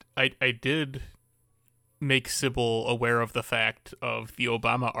I did make Sybil aware of the fact of the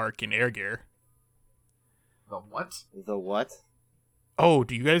Obama arc in Air Gear. The what? The what? Oh,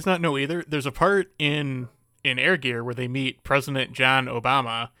 do you guys not know either? There's a part in Air Gear where they meet President John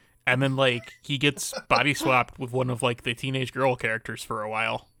Obama, and then like he gets body swapped with one of like the teenage girl characters for a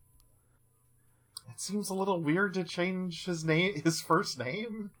while. It seems a little weird to change his first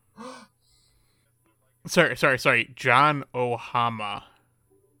name. Sorry, John Ohama.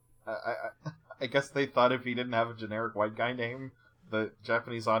 I guess they thought if he didn't have a generic white guy name, the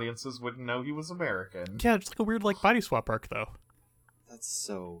Japanese audiences wouldn't know he was American. Yeah, it's like a weird like body swap arc though. That's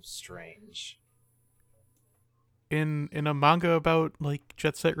so strange. In a manga about like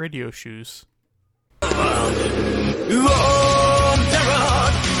Jet Set Radio shoes.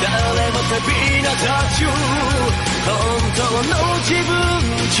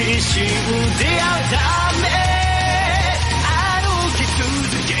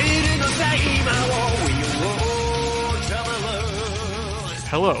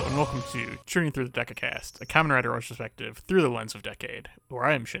 Hello, and welcome to Journey Through the Decacast, a Kamen Rider retrospective through the lens of Decade, where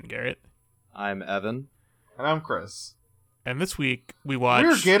I am Shin Garrett. I'm Evan. And I'm Chris. And this week, we watched...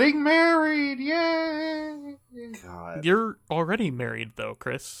 We're getting married! Yay! God. You're already married, though,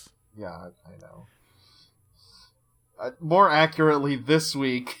 Chris. Yeah, I know. More accurately, this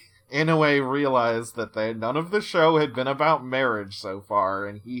week, Inoue realized that none of the show had been about marriage so far,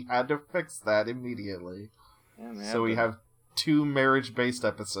 and he had to fix that immediately. Yeah, so we have 2 marriage-based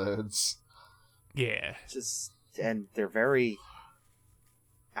episodes. Yeah. And they're very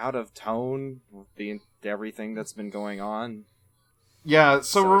out of tone with everything that's been going on. Yeah,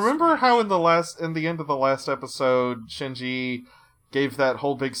 so remember strange. how in the end of the last episode, Shinji gave that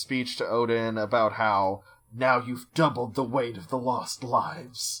whole big speech to Odin about how, now you've doubled the weight of the lost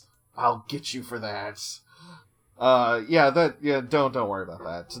lives. I'll get you for that. Don't worry about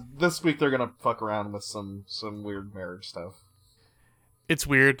that. This week they're gonna fuck around with some weird marriage stuff. It's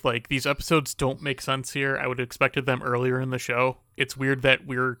weird, like, these episodes don't make sense here. I would have expected them earlier in the show. It's weird that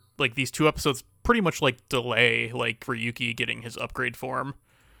we're, like, these 2 episodes pretty much, like, delay, like, Ryuki getting his upgrade form.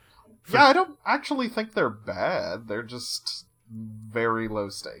 Yeah, I don't actually think they're bad. They're just very low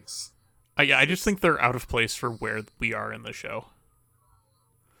stakes. I just think they're out of place for where we are in the show.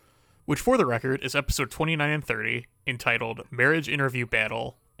 Which, for the record, is episode 29 and 30, entitled Marriage Interview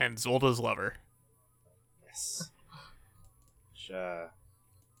Battle and Zolda's Lover. Yes. Which,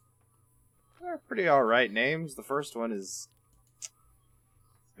 they're pretty alright names. The first one is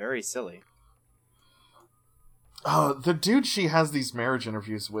very silly. The dude she has these marriage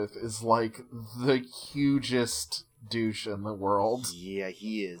interviews with is like the hugest douche in the world. Yeah,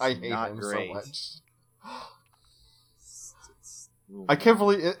 he is. I hate not him great. so much. I can't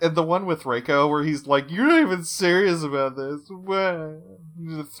believe and the one with Reiko where he's like, "You're not even serious about this. What?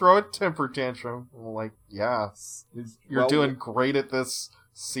 Throw a temper tantrum." I'm like, yeah, you're doing great at this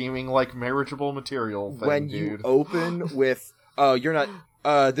seeming like marriageable material thing, when dude. you open with, "Oh, you're not.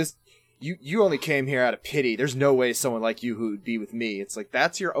 This. You only came here out of pity. There's no way someone like you who would be with me." It's like,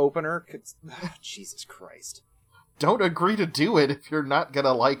 that's your opener? Jesus Christ. Don't agree to do it if you're not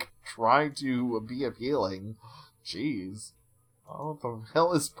gonna, like, try to be appealing. Jeez. Oh, what the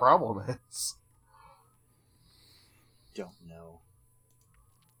hell his problem is? Don't know.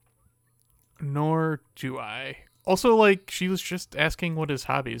 Nor do I. Also, like, she was just asking what his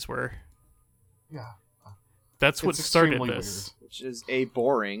hobbies were. Yeah. That's what It's started extremely this. Which is a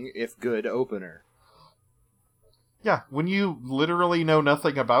boring, if good, opener. Yeah, when you literally know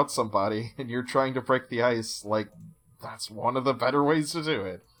nothing about somebody and you're trying to break the ice, like, that's one of the better ways to do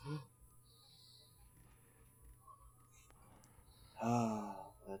it.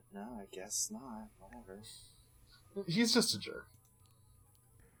 But no, I guess not. Whatever. He's just a jerk.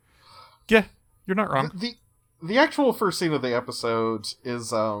 Yeah, you're not wrong. The actual first scene of the episode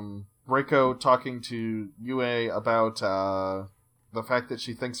is Reiko talking to Yue about the fact that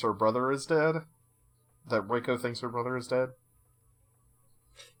she thinks her brother is dead. That Reiko thinks her brother is dead.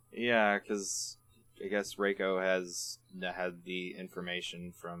 Yeah, because I guess Reiko has had the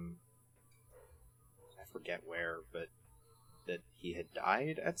information from, I forget where, but that he had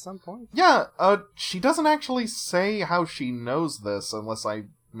died at some point? Yeah, she doesn't actually say how she knows this, unless I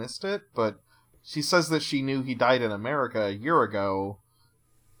missed it, but she says that she knew he died in America a year ago,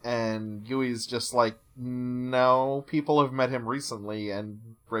 and Yui's just like, no, people have met him recently,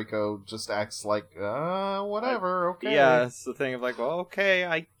 and Reiko just acts like, whatever, okay. Yeah, it's the thing of like, well, okay,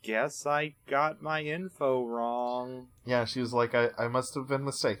 I guess I got my info wrong. Yeah, she was like, I must have been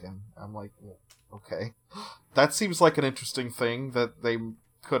mistaken. I'm like, well, okay. That seems like an interesting thing that they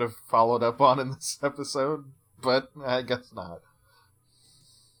could have followed up on in this episode, but I guess not.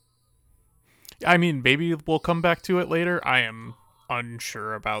 I mean, maybe we'll come back to it later. I am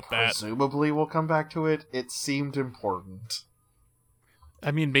unsure about that. Presumably we'll come back to it. It seemed important.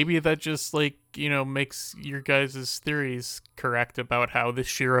 I mean, maybe that just, like, makes your guys' theories correct about how this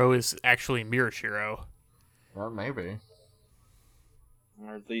Shiro is actually Mirror Shiro. Well, maybe.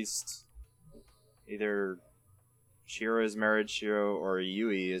 Or at least either Shiro is married Shiro or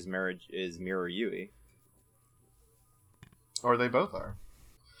Yui is Mirror Yui. Or they both are.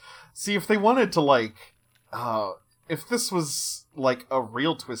 See, if they wanted to, like, if this was, like, a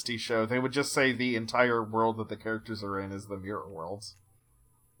real twisty show, they would just say the entire world that the characters are in is the mirror world.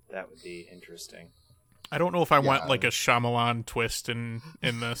 That would be interesting. I don't know if I want, like, a Shyamalan twist in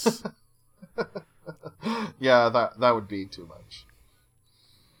this. Yeah, that would be too much.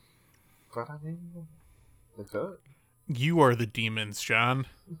 But, I mean, they could. You are the demons, John.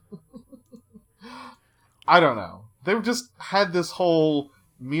 I don't know. They've just had this whole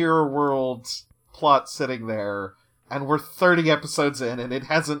mirror world plot sitting there, and we're 30 episodes in, and it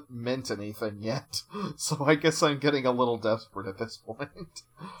hasn't meant anything yet. So I guess I'm getting a little desperate at this point.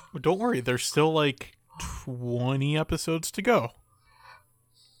 But don't worry, there's still, like, 20 episodes to go.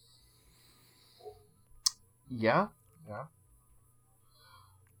 Yeah.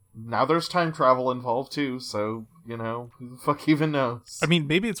 Now there's time travel involved, too, so, who the fuck even knows? I mean,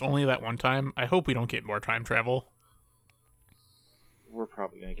 maybe it's only that one time. I hope we don't get more time travel. We're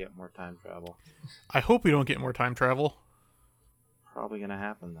probably going to get more time travel. I hope we don't get more time travel. Probably going to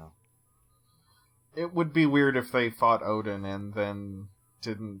happen, though. It would be weird if they fought Odin and then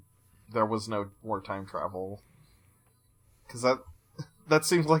there was no more time travel. Because that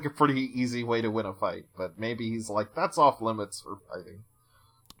seems like a pretty easy way to win a fight, but maybe he's like, that's off limits for fighting.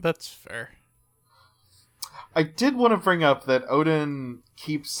 That's fair. I did want to bring up that Odin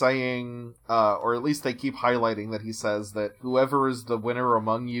keeps saying, or at least they keep highlighting that he says that whoever is the winner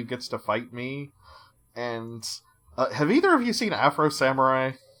among you gets to fight me. And have either of you seen Afro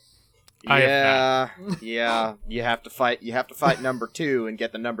Samurai? Yeah. You have to fight number 2 and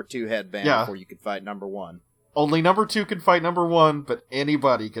get the number 2 headband before you can fight number 1. Only number 2 can fight number 1, but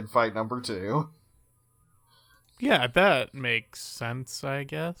anybody can fight number 2. Yeah, that makes sense, I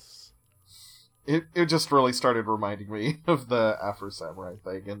guess. It just really started reminding me of the Afro Samurai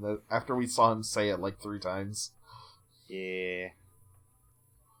thing, and after we saw him say it like 3 times. Yeah.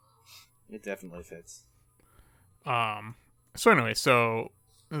 It definitely fits. So anyway,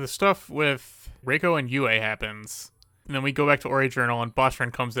 the stuff with Reiko and Yue happens, and then we go back to Ori Journal, and Boss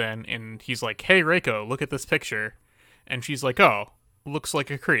Friend comes in, and he's like, "Hey, Reiko, look at this picture." And she's like, "Oh, looks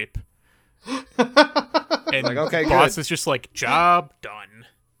like a creep." And like, okay, Boss good. is just like, "Job done."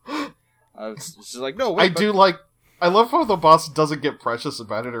 She's like, no, wait. I love how the boss doesn't get precious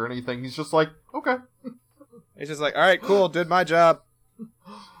about it or anything. He's just like, okay. He's just like, alright, cool, did my job.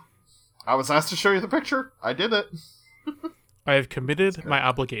 I was asked to show you the picture. I did it. I have committed my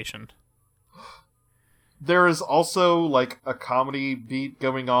obligation. There is also, like, a comedy beat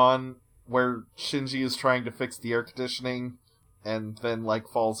going on where Shinji is trying to fix the air conditioning and then, like,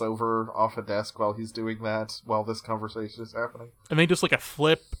 falls over off a desk while he's doing that, while this conversation is happening. And then just, like, a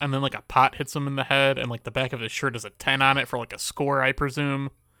flip, and then, like, a pot hits him in the head, and, like, the back of his shirt has a 10 on it for, like, a score, I presume.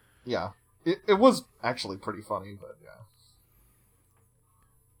 Yeah. It was actually pretty funny, but yeah.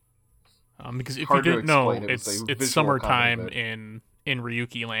 Because if Hard you to didn't know, explain, it was a it's visual summertime comedy in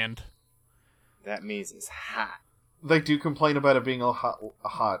Ryuki Land. That means it's hot. They do complain about it being a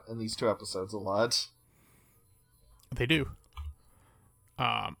hot in these 2 episodes a lot. They do.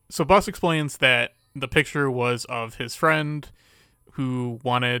 So Boss explains that the picture was of his friend who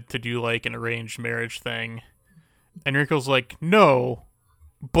wanted to do, like, an arranged marriage thing. And Riko's like, no,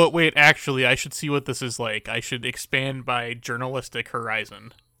 but wait, actually, I should see what this is like. I should expand my journalistic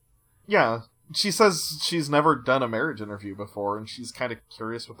horizon. Yeah. She says she's never done a marriage interview before, and she's kind of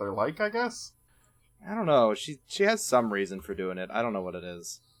curious what they're like, I guess? I don't know. She has some reason for doing it. I don't know what it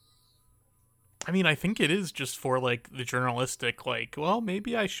is. I mean, I think it is just for, like, the journalistic, like, well,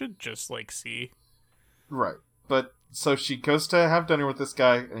 maybe I should just, like, see. Right. But, so she goes to have dinner with this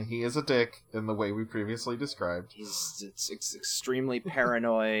guy, and he is a dick in the way we previously described. He's extremely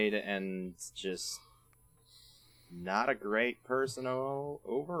paranoid and just not a great person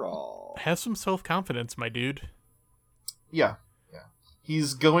overall. Have some self-confidence, my dude. Yeah.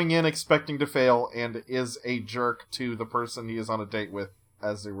 He's going in expecting to fail, and is a jerk to the person he is on a date with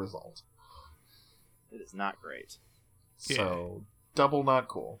as a result. It is not great. So, double not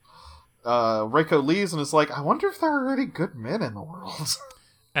cool. Reiko leaves and is like, I wonder if there are any good men in the world.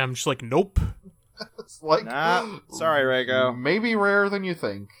 And I'm just like, nope. It's like, nah, sorry, Reiko. Maybe rarer than you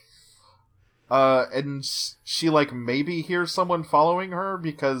think. And she, like, maybe hears someone following her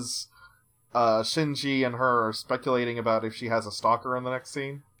because Shinji and her are speculating about if she has a stalker in the next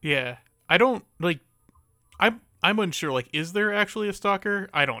scene. Yeah. I don't, like... I'm unsure, like, is there actually a stalker?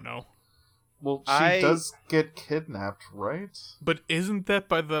 I don't know. Well, she does get kidnapped, right? But isn't that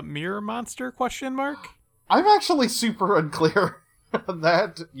by the mirror monster, question mark? I'm actually super unclear on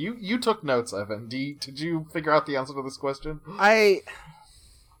that. You took notes, Evan. Did you figure out the answer to this question? I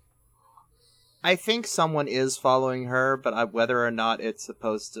think someone is following her, but whether or not it's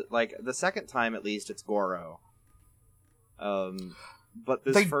supposed to... Like, the second time, at least, it's Goro. But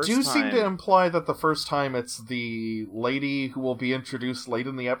this first time... They do seem to imply that the first time it's the lady who will be introduced late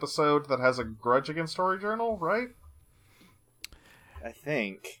in the episode that has a grudge against Story Journal, right? I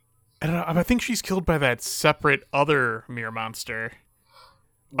think. I don't know. I think she's killed by that separate other mirror monster.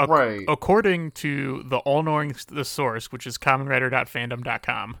 Right. According to the all-knowing the source, which is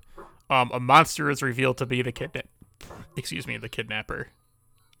commonwriter.fandom.com, a monster is revealed to be the kidnapper.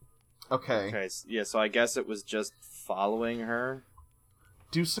 Okay. Yeah, so I guess it was just following her.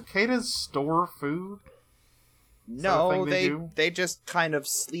 Do cicadas store food? No, they just kind of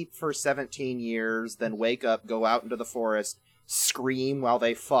sleep for 17 years, then wake up, go out into the forest, scream while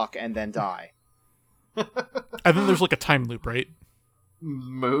they fuck, and then die. And then there's like a time loop, right?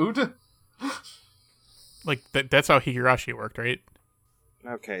 Mood? Like, that's how Higurashi worked, right?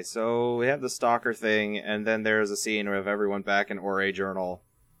 Okay, so we have the stalker thing, and then there's a scene of everyone back in Ore Journal.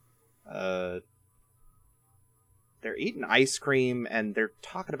 They're eating ice cream, and they're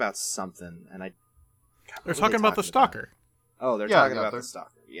talking about something, and They're talking about the stalker. Oh, they're talking about the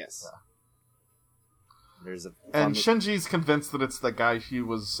stalker, yes. Yeah. There's a and Shinji's convinced that it's the guy he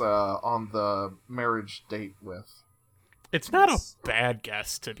was on the marriage date with. It's not a bad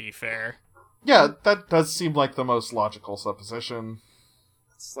guess, to be fair. Yeah, that does seem like the most logical supposition.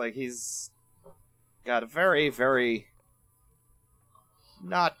 It's like he's got a very, very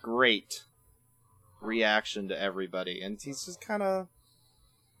not great reaction to everybody, and he's just kind of...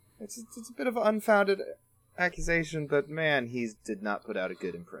 It's a bit of an unfounded accusation, but man, he did not put out a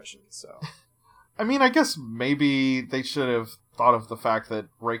good impression, so... I mean, I guess maybe they should have thought of the fact that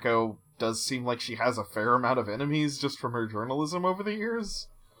Reiko does seem like she has a fair amount of enemies just from her journalism over the years.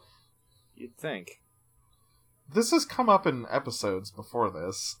 You'd think. This has come up in episodes before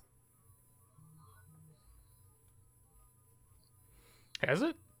this. Has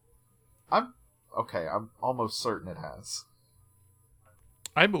it? I'm almost certain it has.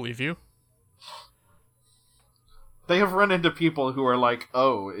 I believe you. They have run into people who are like,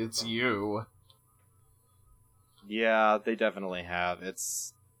 oh, it's you. Yeah, they definitely have.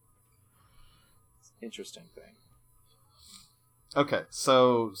 It's an interesting thing. Okay,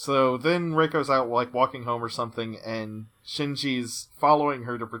 so then Reiko's out, like, walking home or something, and Shinji's following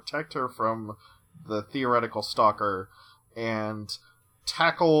her to protect her from the theoretical stalker, and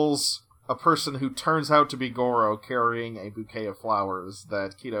tackles a person who turns out to be Goro carrying a bouquet of flowers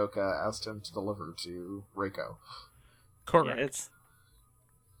that Kidoka asked him to deliver to Reiko. Correct. Yeah, it's...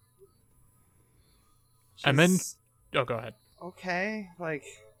 And then... Oh, go ahead. Okay, like...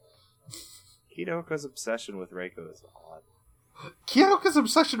 Kidoka's obsession with Reiko is odd. Kidoka's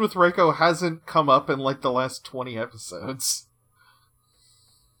obsession with Reiko hasn't come up in, like, the last 20 episodes.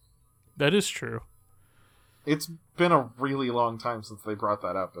 That is true. It's been a really long time since they brought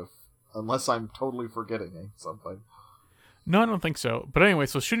that up, unless I'm totally forgetting something. No, I don't think so. But anyway,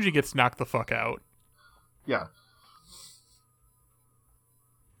 so Shinji gets knocked the fuck out. Yeah.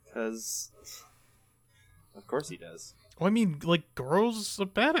 Because... Of course he does. Well, I mean, like, Goro's a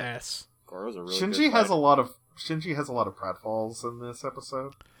badass. Goro's a really Shinji good has fighter. a lot of pratfalls in this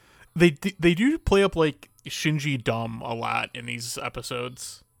episode. They do play up, like, Shinji dumb a lot in these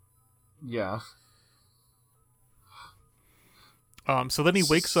episodes. Yeah. So then he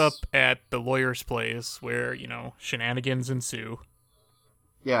wakes up at the lawyer's place where, you know, shenanigans ensue.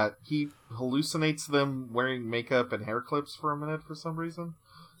 Yeah, he hallucinates them wearing makeup and hair clips for a minute for some reason.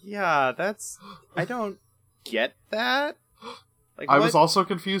 Yeah, that's... I don't get that. Like, I was also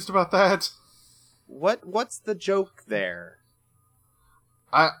confused about that. What's the joke there?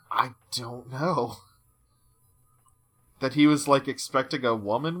 I don't know. That he was, like, expecting a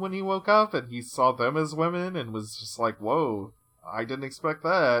woman when he woke up, and he saw them as women, and was just like, whoa, I didn't expect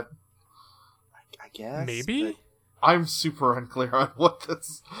that. I guess. Maybe? But... I'm super unclear on what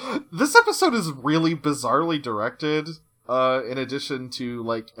this... This episode is really bizarrely directed, in addition to,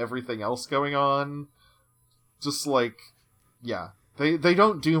 like, everything else going on. Just, like, yeah. They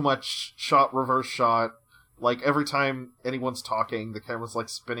don't do much reverse shot. Like, every time anyone's talking, the camera's, like,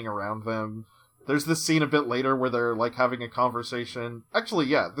 spinning around them. There's this scene a bit later where they're, like, having a conversation. Actually,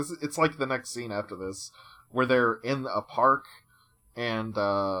 yeah, it's like the next scene after this, where they're in a park, and,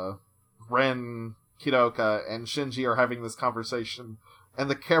 Ren, Kitaoka, and Shinji are having this conversation, and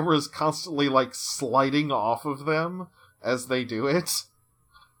the camera's constantly, like, sliding off of them as they do it. Is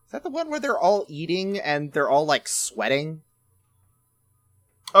that the one where they're all eating and they're all, like, sweating?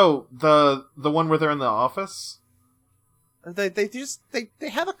 Oh, the one where they're in the office? They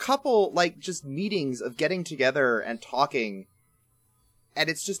have a couple, like, just meetings of getting together and talking, and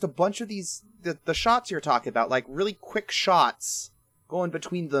it's just a bunch of these, the shots you're talking about, like, really quick shots going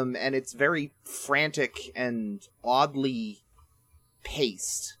between them, and it's very frantic and oddly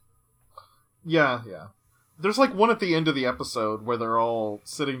paced. Yeah. There's, like, one at the end of the episode where they're all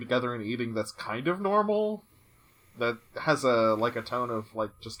sitting together and eating that's kind of normal, that has a tone of,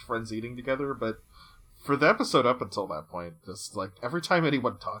 like, just friends eating together, but for the episode up until that point, just, like, every time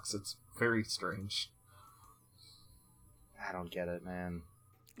anyone talks, it's very strange. I don't get it, man.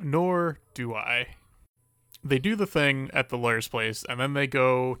 Nor do I. They do the thing at the lawyer's place, and then they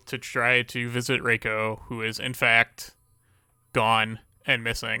go to try to visit Reiko, who is, in fact, gone and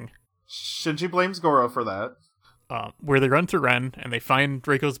missing. Shinji blames Goro for that. Where they run to Ren, and they find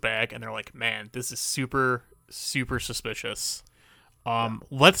Reiko's bag, and they're like, man, this is super, super suspicious.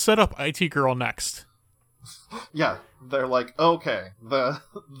 Let's set up IT Girl next. Yeah, they're like, okay, the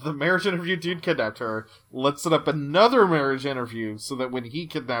marriage interview dude kidnapped her. Let's set up another marriage interview so that when he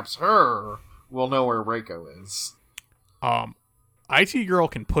kidnaps her, we'll know where Reiko is. IT Girl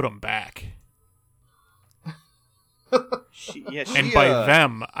can put him back. And by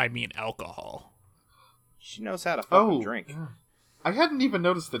them, I mean alcohol. She knows how to fucking drink. Yeah. I hadn't even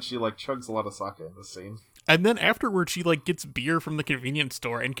noticed that she, like, chugs a lot of sake in this scene. And then afterwards, she, like, gets beer from the convenience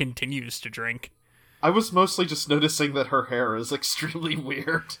store and continues to drink. I was mostly just noticing that her hair is extremely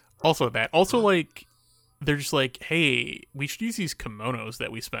weird. Also, like, they're just like, hey, we should use these kimonos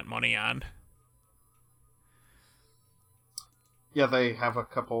that we spent money on. Yeah, they have a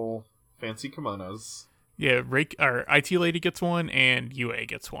couple fancy kimonos. Yeah, our IT lady gets one, and UA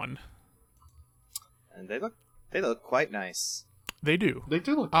gets one. And they look quite nice. They do. They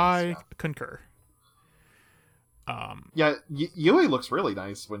do look nice. Yeah. Concur. Yeah, Yui looks really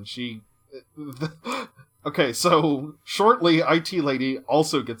nice when she... Okay, so shortly, IT Lady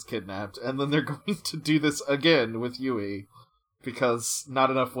also gets kidnapped, and then they're going to do this again with Yui, because not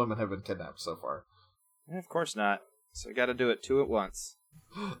enough women have been kidnapped so far. Of course not. So we gotta do it two at once.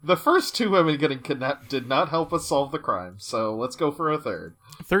 The first two women getting kidnapped did not help us solve the crime, so let's go for a third.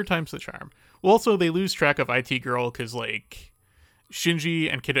 Third time's the charm. Well, also, they lose track of IT Girl, because, like,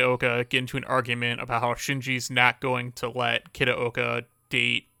 Shinji and Kitaoka get into an argument about how Shinji's not going to let Kitaoka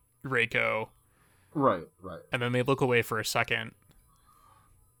date Reiko. Right. And then they look away for a second.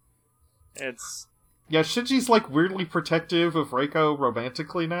 Yeah, Shinji's, like, weirdly protective of Reiko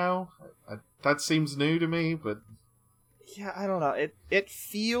romantically now. That seems new to me, but... Yeah, I don't know. It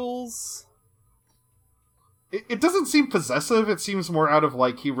feels... It doesn't seem possessive, it seems more out of,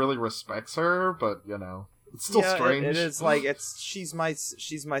 like, he really respects her, but, you know, it's still strange. It is, like, she's my... Is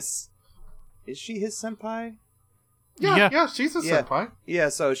she his senpai? Yeah, she's a senpai. Yeah,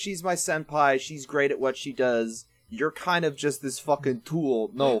 so she's my senpai, she's great at what she does. You're kind of just this fucking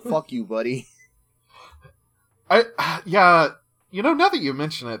tool. No, fuck you, buddy. Yeah, you know, now that you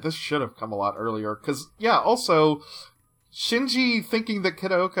mention it, this should have come a lot earlier, because, yeah, also, Shinji thinking that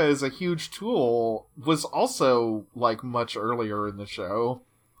Kitaoka is a huge tool was also, like, much earlier in the show.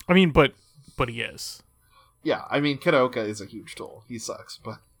 I mean, but he is. Yeah, I mean, Kitaoka is a huge tool. He sucks,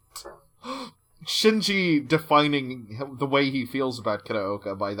 but... Shinji defining the way he feels about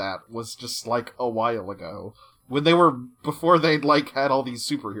Kitaoka by that was just, like, a while ago. Before they'd, like, had all these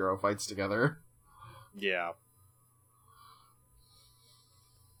superhero fights together. Yeah.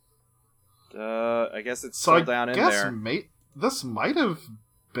 I guess it's still down in there. This might have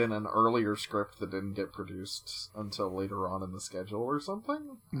been an earlier script that didn't get produced until later on in the schedule or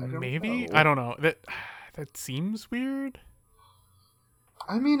something? Maybe? I don't know. That seems weird.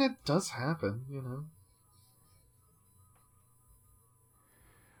 I mean, it does happen, you know.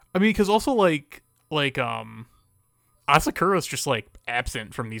 I mean, because also, like, Asakura's just, like,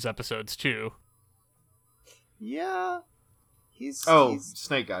 absent from these episodes, too. Yeah. He's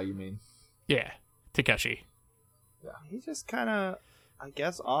Snake Guy, you mean. Yeah, Takeshi. Yeah. He's just kind of, I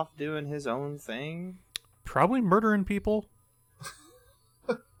guess, off doing his own thing. Probably murdering people.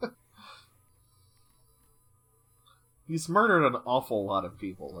 He's murdered an awful lot of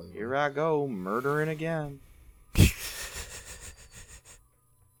people lately. Here I go, murdering again. I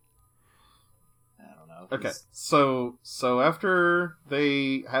don't know. Okay, so after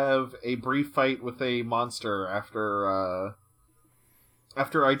they have a brief fight with a monster after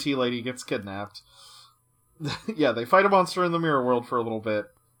IT Lady gets kidnapped, yeah, they fight a monster in the mirror world for a little bit.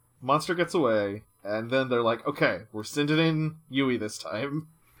 monster gets away, and then they're like, okay, we're sending in Yui this time.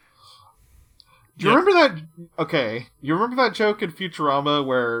 Do you remember that? Okay, you remember that joke in Futurama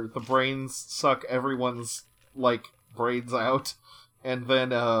where the brains suck everyone's, like, brains out? And then,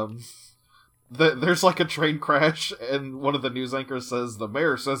 there's like a train crash, and one of the news anchors says, the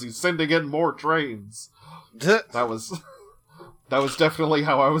mayor says he's sending in more trains. That was definitely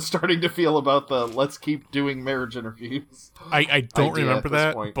how I was starting to feel about the let's keep doing marriage interviews. I don't remember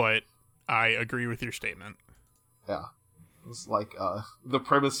that, point. but I agree with your statement. Yeah. It's like, the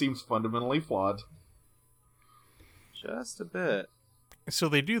premise seems fundamentally flawed. Just a bit. So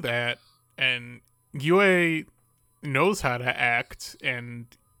they do that, and Yue knows how to act, and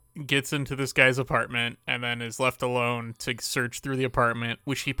gets into this guy's apartment, and then is left alone to search through the apartment,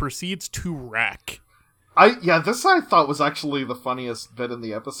 which he proceeds to wreck. This I thought was actually the funniest bit in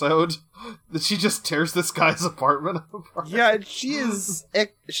the episode. That she just tears this guy's apartment apart. Yeah, she is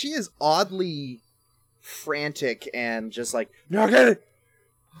oddly frantic and just like, no, get it!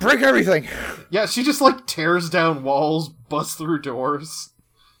 Break everything! Yeah, she just, like, tears down walls, busts through doors.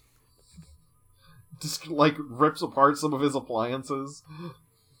 Just, like, rips apart some of his appliances.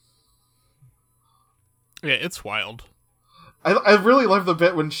 Yeah, it's wild. I really love the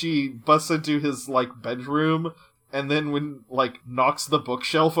bit when she busts into his, like, bedroom, and then when, like, knocks the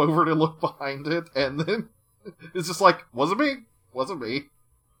bookshelf over to look behind it, and then it's just like, wasn't me.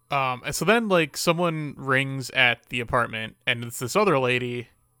 And so then, like, someone rings at the apartment, and it's this other lady,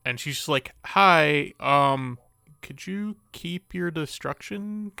 and she's just like, hi, could you keep your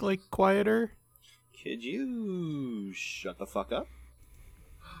destruction, like, quieter? Could you shut the fuck up?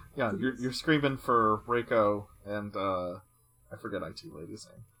 Yeah, you're screaming for Reiko and, I forget IT lady's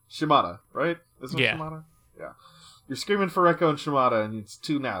name. Shimada, right? Isn't it Shimada? Yeah. You're screaming for Reiko and Shimada, and it's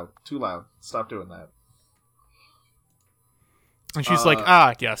too loud. Stop doing that. And she's like,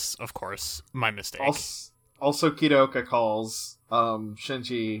 yes, of course, my mistake. Also Kitaoka calls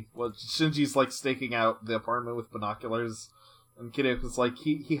Shinji. Well, Shinji's like staking out the apartment with binoculars, and Kitaoka's like,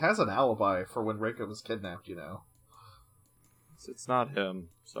 he has an alibi for when Reiko was kidnapped, you know. It's not him.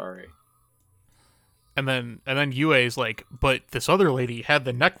 Sorry. And then Yue's like, but this other lady had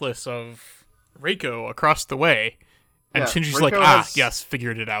the necklace of Reiko across the way. And Shinji's Reiko like, yes,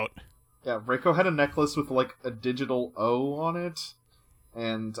 figured it out. Yeah, Reiko had a necklace with, like, a digital O on it,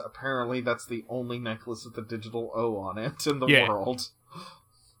 and apparently that's the only necklace with a digital O on it in the world.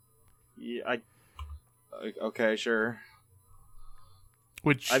 Yeah, okay, sure.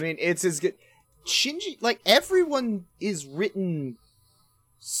 Which... I mean, it's as good... Shinji, like, everyone is written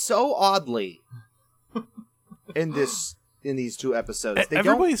so oddly in these two episodes.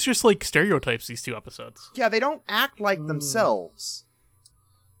 Everybody's just, like, stereotypes these two episodes. Yeah, they don't act like themselves.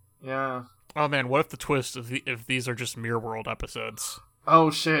 Yeah. Oh man, what if the twist if these are just Mirror World episodes? Oh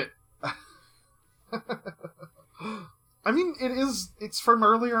shit. I mean, it's from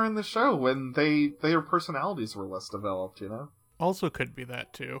earlier in the show when their personalities were less developed, you know? Also could be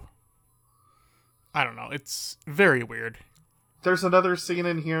that too. I don't know, it's very weird. There's another scene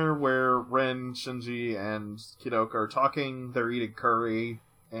in here where Ren, Shinji, and Kitaoka are talking, they're eating curry,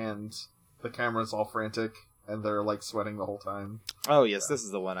 and the camera's all frantic. And they're, like, sweating the whole time. Oh, yes, this is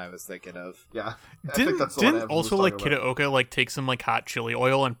the one I was thinking of. Yeah. Didn't also, like, Kitaoka, like, take some, like, hot chili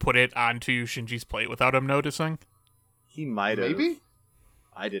oil and put it onto Shinji's plate without him noticing? He might have. Maybe?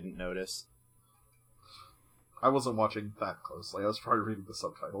 I didn't notice. I wasn't watching that closely. I was probably reading the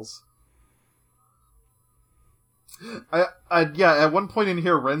subtitles. At one point in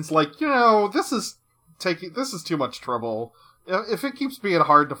here, Ren's like, this is too much trouble. If it keeps being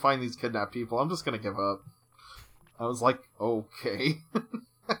hard to find these kidnapped people, I'm just gonna give up. I was like, okay.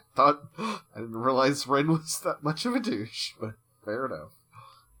 I didn't realize Ren was that much of a douche, but fair enough.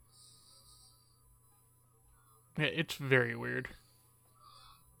 Yeah, it's very weird.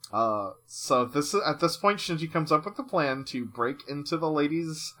 So at this point, Shinji comes up with a plan to break into the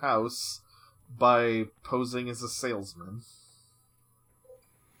lady's house by posing as a salesman.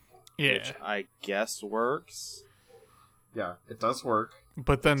 Yeah. Which I guess works. Yeah, it does work.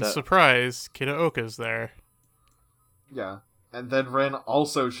 But then, surprise, Kitaoka's there. Yeah, and then Ren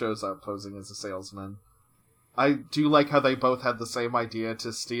also shows up posing as a salesman. I do like how they both had the same idea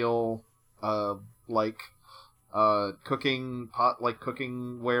to steal, cooking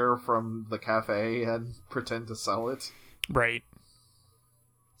ware from the cafe and pretend to sell it. Right.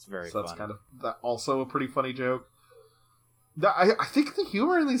 It's very so funny. That's also a pretty funny joke. I think the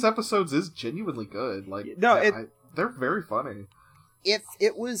humor in these episodes is genuinely good. They're very funny. If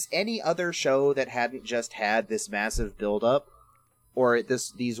it was any other show that hadn't just had this massive build-up, or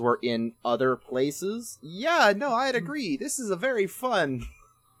these were in other places, I'd agree. This is a very fun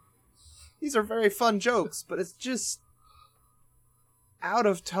these are very fun jokes, but it's just out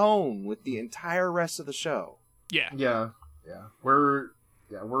of tone with the entire rest of the show. Yeah. Yeah. We're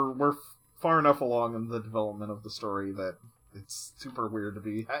far enough along in the development of the story that it's super weird to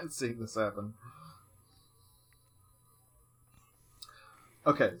be seeing this happen.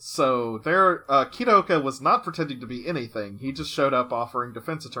 Okay, so there, Kidoka was not pretending to be anything. He just showed up offering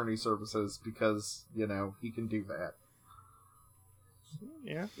defense attorney services because, he can do that.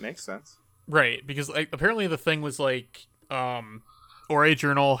 Yeah, makes sense. Right, because apparently the thing was Ore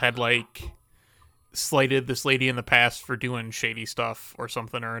Journal had slighted this lady in the past for doing shady stuff or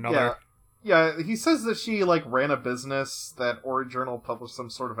something or another. Yeah, he says that she ran a business that Ore Journal published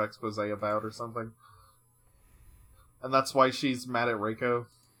some sort of expose about or something. And that's why she's mad at Reiko.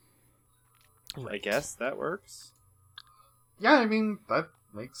 I guess that works. Yeah, I mean, that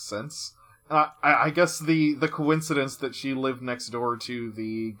makes sense. I guess the coincidence that she lived next door to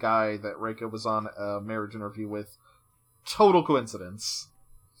the guy that Reiko was on a marriage interview with, total coincidence.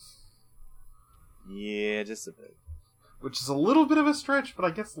 Yeah, just a bit. Which is a little bit of a stretch, but I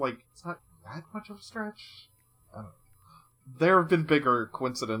guess, it's not that much of a stretch. I don't know. There have been bigger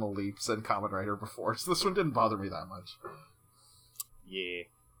coincidental leaps in Kamen Rider before, so this one didn't bother me that much. Yeah.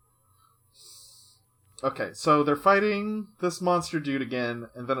 Okay, so they're fighting this monster dude again,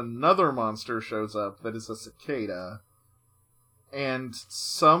 and then another monster shows up that is a cicada. And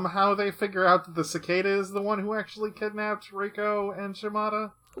somehow they figure out that the cicada is the one who actually kidnapped Reiko and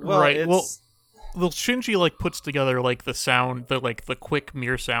Shimada. Well, right, well, Shinji, puts together, the sound, the quick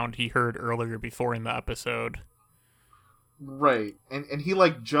mirror sound he heard earlier before in the episode. Right, and he,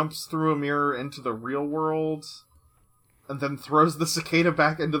 jumps through a mirror into the real world, and then throws the cicada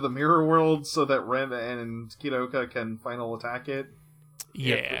back into the mirror world so that Ren and Kidoka can final attack it.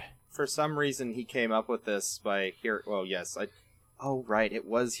 Yeah. For some reason, he came up with this by oh, right, it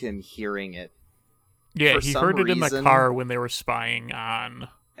was him hearing it. Yeah, For he some heard it in the reason- car when they were spying on...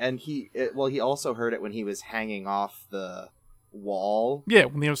 And he also heard it when he was hanging off the wall. Yeah,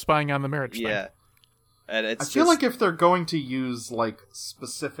 when they were spying on the marriage thing. Yeah. And I feel like if they're going to use,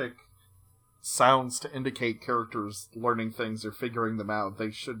 specific sounds to indicate characters learning things or figuring them out,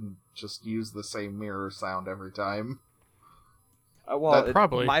 they shouldn't just use the same mirror sound every time.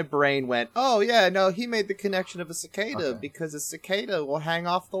 Probably. My brain went, oh yeah, no, he made the connection of a cicada Okay. because a cicada will hang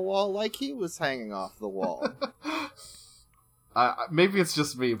off the wall like he was hanging off the wall. Maybe it's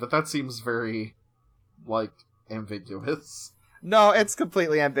just me, but that seems very, ambiguous. No, it's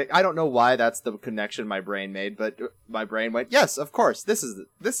completely ambiguous. I don't know why that's the connection my brain made, but my brain went, yes, of course, this is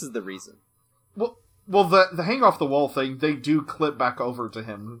the reason. Well, the hang off the wall thing, they do clip back over to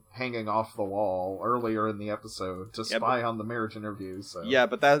him hanging off the wall earlier in the episode to spy on the marriage interview. So yeah,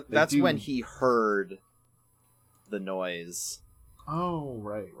 but that's when he heard the noise. Oh,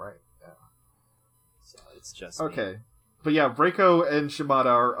 right, yeah. So it's just okay. But yeah, Reiko and Shimada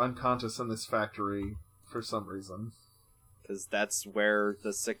are unconscious in this factory for some reason. Because that's where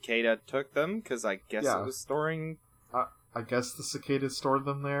the cicada took them, because I guess it was storing... I guess the cicada stored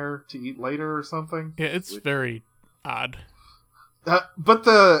them there to eat later or something. Yeah, it's very odd. But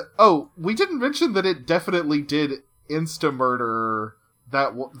we didn't mention that it definitely did insta-murder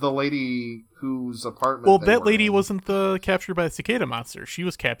the lady whose apartment. Well, that lady wasn't captured by the cicada monster. She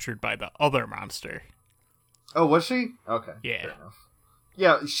was captured by the other monster. Oh, was she? Okay. Yeah. Fair enough.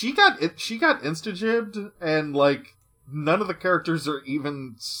 Yeah, she got insta-jibbed, and none of the characters are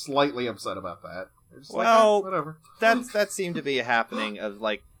even slightly upset about that. Well, whatever. That seemed to be a happening of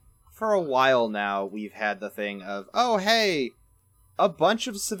for a while now we've had the thing of, oh hey, a bunch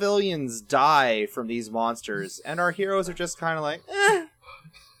of civilians die from these monsters, and our heroes are just kind of eh.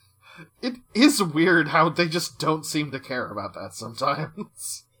 It is weird how they just don't seem to care about that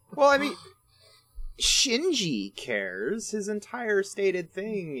sometimes. Well, I mean, Shinji cares. His entire stated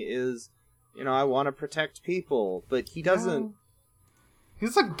thing is, I want to protect people, but he doesn't... He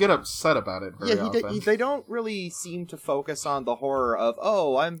doesn't get upset about it very often. They don't really seem to focus on the horror of,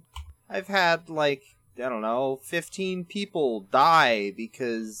 I've had, 15 people die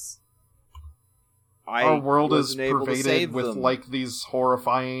because our world is wasn't able to pervaded save with, them. these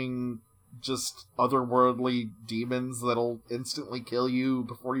horrifying, just otherworldly demons that'll instantly kill you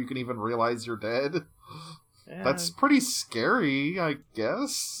before you can even realize you're dead. Yeah, That's pretty scary, I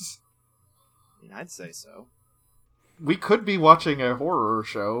guess. I'd say so. We could be watching a horror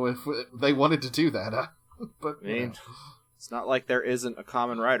show if they wanted to do that. But I mean, it's not like there isn't a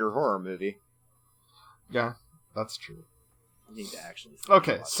Kamen Rider horror movie. yeah, that's true. I need to actually.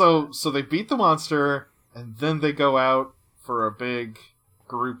 Okay, so they beat the monster, and then they go out for a big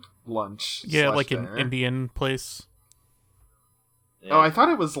group lunch. Yeah, / like an dinner. Indian place. Yeah. Oh, I thought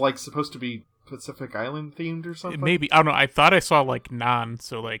it was like supposed to be Pacific Island themed or something. Maybe, I don't know. I thought I saw like naan,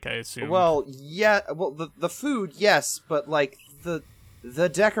 so like I assumed. Well, yeah. Well, the food, yes, but like the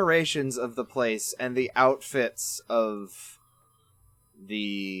decorations of the place and the outfits of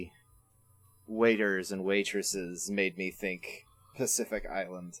the waiters and waitresses made me think Pacific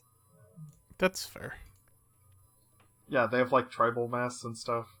Island. That's fair. Yeah, they have like tribal masks and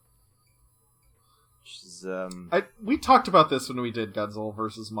stuff. Which is, We talked about this when we did Godzilla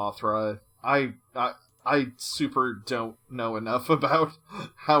versus Mothra. I super don't know enough about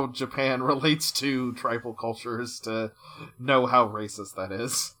how Japan relates to tribal cultures to know how racist that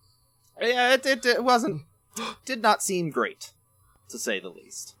is. yeah, it wasn't, did not seem great, to say the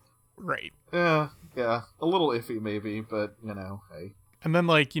least. Right. Yeah, a little iffy maybe, but you know, hey. And then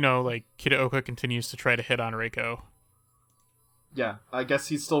like Kitaoka continues to try to hit on Reiko. Yeah, I guess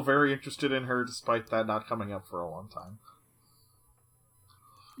he's still very interested in her despite that not coming up for a long time.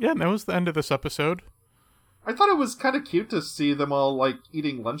 Yeah, and that was the end of this episode. I thought it was kind of cute to see them all, like,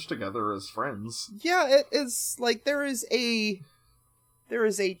 eating lunch together as friends. Yeah, it is, like, there is a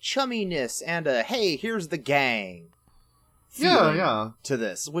chumminess and a, hey, here's the gang feeling to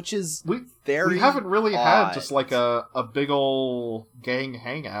this, which is very We haven't really odd. had just, like, a big ol' gang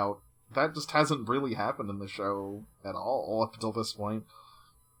hangout. That just hasn't really happened in the show at all up until this point.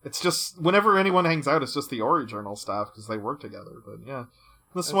 It's just, whenever anyone hangs out, it's just the Ori Journal staff, because they work together, but yeah.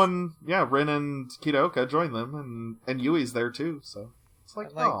 This one, yeah, Rin and Kitaoka join them, and Yui's there too, so it's like,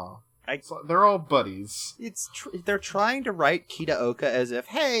 aw. They're all buddies. They're trying to write Kitaoka as if,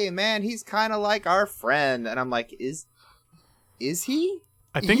 hey, man, he's kind of like our friend, and I'm like, is he?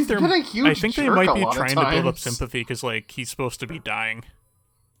 I think He's been a huge I think they jerk might a be lot of trying to build up times. sympathy because like he's supposed to be dying.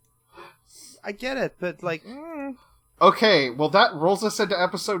 I get it, but like, Okay, well that rolls us into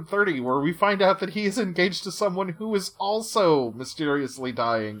episode 30, where we find out that he is engaged to someone who is also mysteriously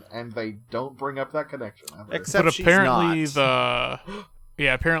dying, and they don't bring up that connection ever. except But she's apparently not.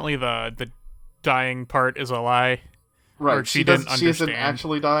 apparently the dying part is a lie. Right, or she she didn't isn't understand.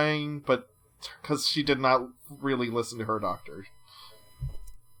 actually dying, but because she did not really listen to her doctor.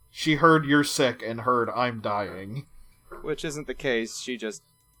 She heard you're sick and heard I'm dying. Which isn't the case. She just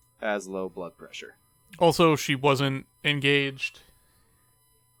has low blood pressure. Also, she wasn't engaged.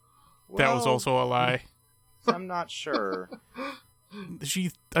 That was Well, also a lie. I'm not sure.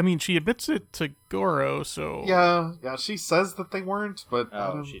 She admits it to Goro, so Yeah, she says that they weren't, but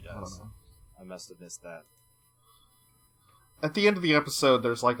Oh, she I don't does. know. I must have missed that. At the end of the episode,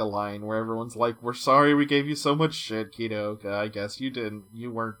 there's like a line where everyone's like, "We're sorry we gave you so much shit, Kitaoka. I guess you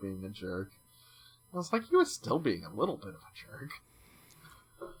weren't being a jerk." I was like, you were still being a little bit of a jerk.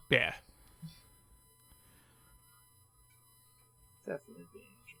 yeah. Definitely being.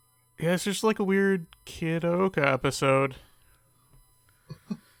 Yeah, it's just like a weird Kitaoka episode.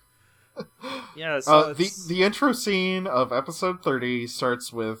 Yeah, so The intro scene of episode 30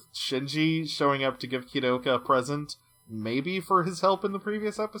 starts with Shinji showing up to give Kitaoka a present, maybe for his help in the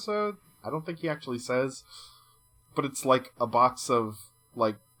previous episode. I don't think he actually says, but it's like a box of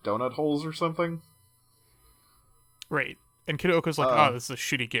like donut holes or something. Right. And Kitaoka's like, oh, this is a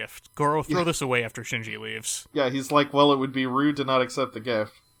shitty gift. Goro, throw this away after Shinji leaves. Yeah, he's like, well, it would be rude to not accept the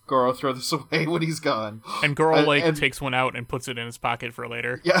gift. Goro, throw this away when he's gone. And Goro, And- takes one out and puts it in his pocket for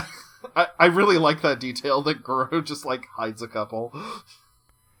later. Yeah, I really like that detail that Goro just like hides a couple.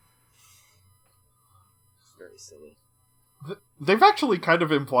 very silly. They've actually kind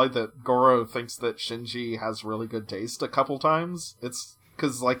of implied that Goro thinks that Shinji has really good taste a couple times. It's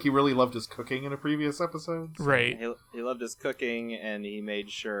because like he really loved his cooking in a previous episode. Right. He loved his cooking, and he made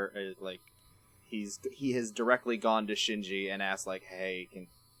sure he has directly gone to Shinji and asked like, "Hey, can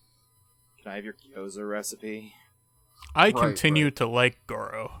I have your gyoza recipe?" I continue to like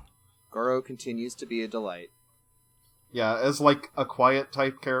Goro. Goro continues to be a delight. Yeah, as like a quiet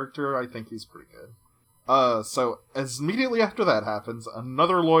type character, I think he's pretty good. So as immediately after that happens,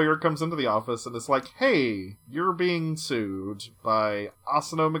 another lawyer comes into the office and is like, "Hey, you're being sued by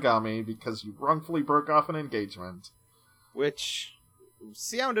Asano Megami because you wrongfully broke off an engagement." Which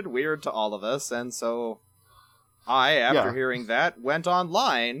sounded weird to all of us, and so I, after hearing that, went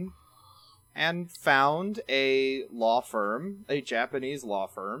online and found a law firm, a Japanese law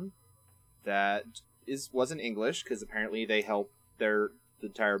firm, that was in English, because apparently they help the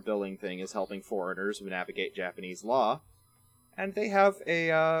entire billing thing is helping foreigners who navigate Japanese law. And they have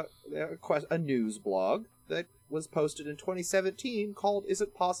a news blog that was posted in 2017 called "Is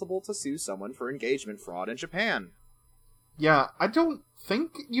It Possible to Sue Someone for Engagement Fraud in Japan?" Yeah, I don't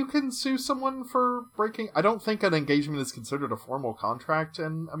think you can sue someone for breaking... I don't think an engagement is considered a formal contract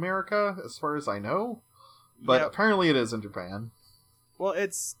in America, as far as I know. But Yep. apparently it is in Japan. Well,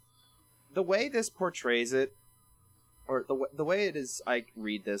 it's the way this portrays it, or the way it is. I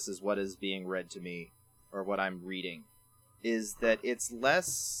read this is what is being read to me, or what I'm reading, is that it's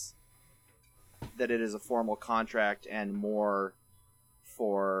less that it is a formal contract and more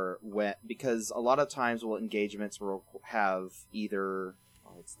for when, because a lot of times engagements will have either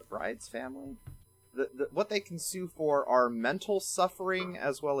it's the bride's family. What they can sue for are mental suffering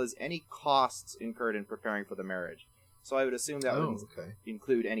as well as any costs incurred in preparing for the marriage. So I would assume that would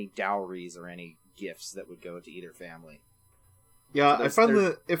include any dowries or any gifts that would go to either family. Yeah, so I found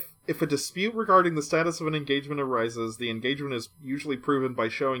that if a dispute regarding the status of an engagement arises, the engagement is usually proven by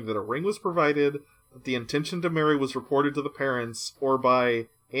showing that a ring was provided, that the intention to marry was reported to the parents, or by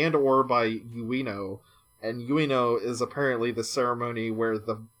Uino. And Uino is apparently the ceremony where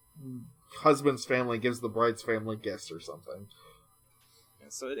the husband's family gives the bride's family gifts or something.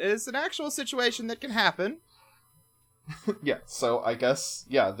 So it is an actual situation that can happen. Yeah, so I guess,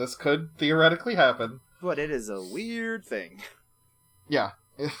 this could theoretically happen. But it is a weird thing. Yeah.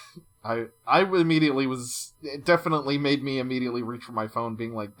 I immediately was... It definitely made me immediately reach for my phone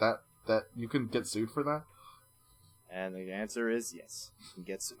being like, that you can get sued for that? And the answer is yes, you can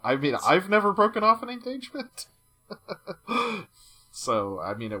get sued. I mean, I've never broken off an engagement. So,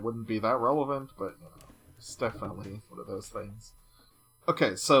 I mean, it wouldn't be that relevant, but it's definitely one of those things.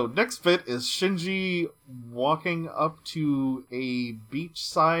 Okay, so next bit is Shinji walking up to a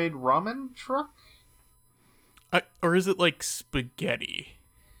beachside ramen truck? Or is it like spaghetti?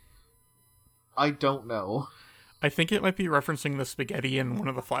 I don't know. I think it might be referencing the spaghetti in one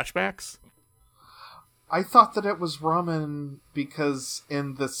of the flashbacks. I thought that it was ramen because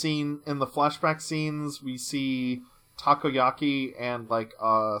in the flashback scenes, we see takoyaki and like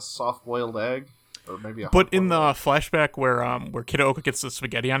a soft-boiled egg. Or maybe but in the flashback where Kitaoka gets the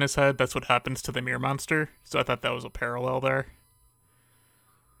spaghetti on his head, that's what happens to the mirror monster. So I thought that was a parallel there.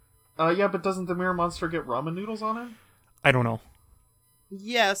 Yeah, but doesn't the mirror monster get ramen noodles on it? I don't know.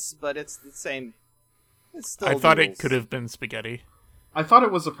 Yes, but it's the same. It's still I thought noodles. it could have been spaghetti. I thought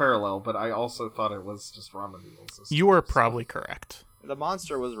it was a parallel, but I also thought it was just ramen noodles. You are probably correct. The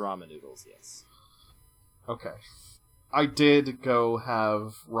monster was ramen noodles, yes. Okay. I did go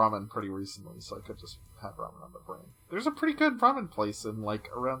have ramen pretty recently, so I could just have ramen on the brain. There's a pretty good ramen place in, like,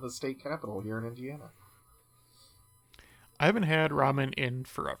 around the state capital here in Indiana. I haven't had ramen in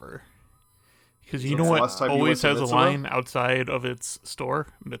forever. Because you So know what last time you always went has to a Mitsuwa? line outside of its store?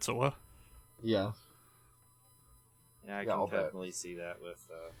 Mitsuwa. Yeah. Yeah, I I'll can bet. definitely see that with...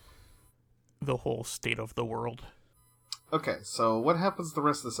 The whole state of the world. Okay, so what happens the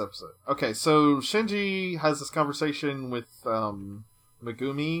rest of this episode? Okay, so Shinji has this conversation with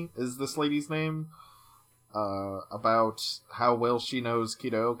Megumi, is this lady's name, about how well she knows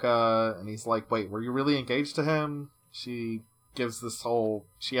Kitaoka, and he's like, wait, were you really engaged to him? She has this whole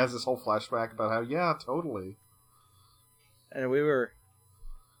flashback about how, yeah, totally. And we were...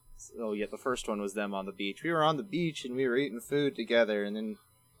 Oh, yeah, the first one was them on the beach. We were on the beach, and we were eating food together, and then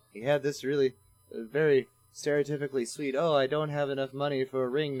he had this really, very stereotypically sweet, oh, I don't have enough money for a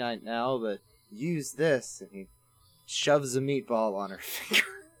ring night now, but use this, and he shoves a meatball on her finger.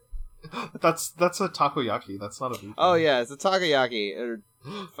 That's a takoyaki, that's not a meatball. Oh, yeah, it's a takoyaki.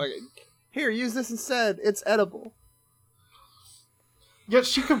 Here, use this instead. It's edible. Yet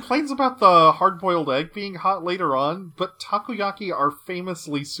she complains about the hard-boiled egg being hot later on, but takoyaki are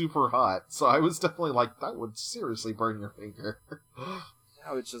famously super hot, so I was definitely like, that would seriously burn your finger.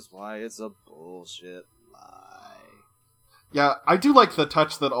 Which is why it's a bullshit lie. Yeah, I do like the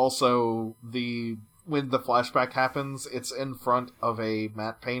touch that also when the flashback happens, it's in front of a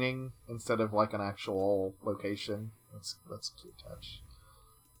matte painting instead of like an actual location. That's a cute touch.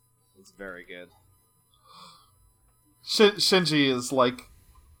 It's very good. Shinji is like,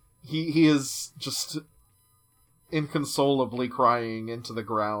 he is just inconsolably crying into the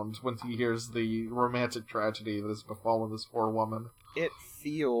ground when he hears the romantic tragedy that has befallen this poor woman. It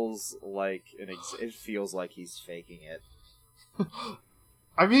feels like he's faking it.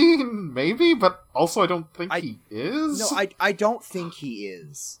 I mean, maybe, but also I don't think he is. No, I don't think he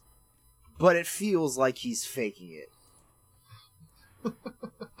is. But it feels like he's faking it.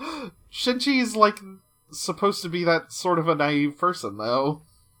 Shinji is like supposed to be that sort of a naive person, though.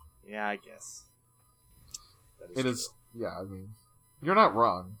 Yeah, I guess. It is. Yeah, I mean, you're not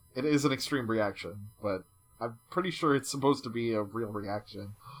wrong. It is an extreme reaction, but I'm pretty sure it's supposed to be a real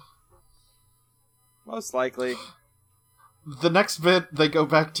reaction. Most likely. The next bit, they go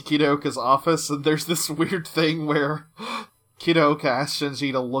back to Kitaoka's office, and there's this weird thing where Kitaoka asks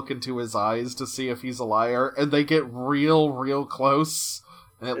Shinji to look into his eyes to see if he's a liar, and they get real close,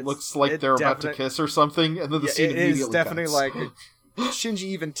 and it looks like they're about to kiss or something, and then the scene immediately It is definitely cuts. like, Shinji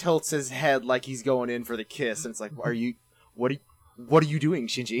even tilts his head like he's going in for the kiss, and it's like, what are you doing,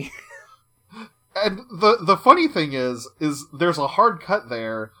 Shinji? And the funny thing is there's a hard cut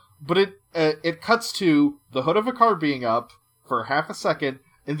there, but it cuts to the hood of a car being up for half a second,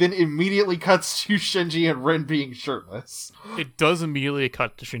 and then immediately cuts to Shinji and Ren being shirtless. It does immediately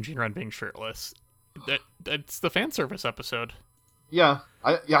cut to Shinji and Ren being shirtless. That's the fan service episode. Yeah,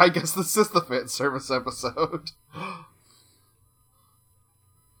 I guess this is the fan service episode.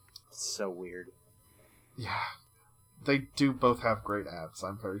 So weird. Yeah, they do both have great abs.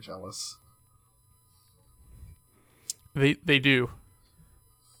 I'm very jealous. They do.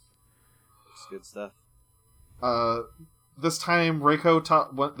 It's good stuff. This time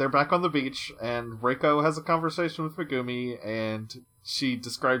they're back on the beach, and Reiko has a conversation with Megumi, and she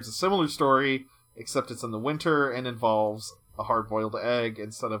describes a similar story, except it's in the winter and involves a hard-boiled egg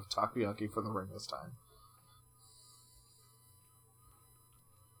instead of takoyaki for the ring this time.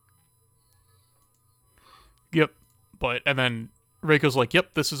 Yep. And then Reiko's like,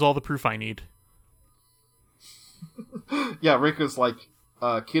 yep, this is all the proof I need. Yeah, Reiko's like,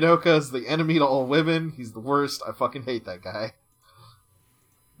 Kidoka's the enemy to all women. He's the worst. I fucking hate that guy.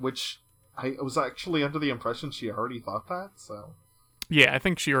 Which, I was actually under the impression she already thought that, so... Yeah, I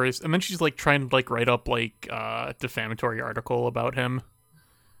think she already... And then she's, like, trying to, like, write up, like, a defamatory article about him.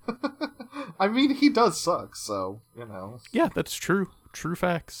 I mean, he does suck, so, you know. Yeah, that's true. True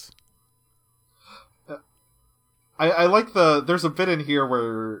facts. I like there's a bit in here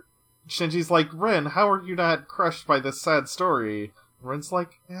where Shinji's like, Ren, how are you not crushed by this sad story? Ren's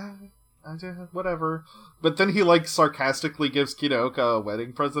like, yeah, whatever. But then he, like, sarcastically gives Kitaoka a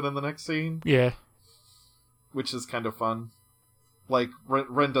wedding present in the next scene. Yeah. Which is kind of fun. Like,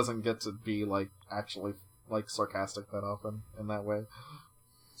 Ren doesn't get to be, like, actually, like, sarcastic that often in that way.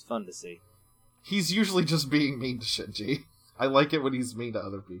 It's fun to see. He's usually just being mean to Shinji. I like it when he's mean to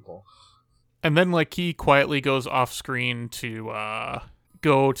other people. And then, like, he quietly goes off screen to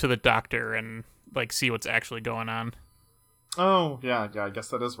go to the doctor and, like, see what's actually going on. Oh, yeah, I guess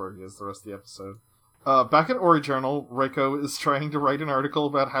that is where he is the rest of the episode. Back at Ori Journal, Reiko is trying to write an article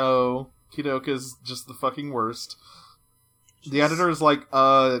about how Kidoka is just the fucking worst. The editor is like,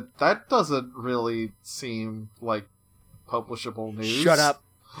 that doesn't really seem like publishable news. Shut up.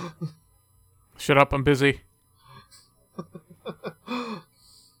 Shut up, I'm busy.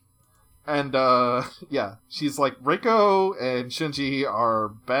 And, yeah, she's like, Reiko and Shinji are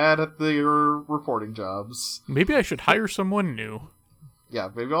bad at their reporting jobs. Maybe I should hire someone new. Yeah,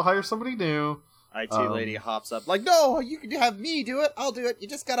 maybe I'll hire somebody new. IT lady hops up, like, no, you can have me do it, I'll do it, you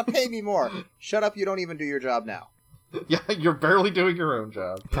just gotta pay me more. Shut up, you don't even do your job now. Yeah, you're barely doing your own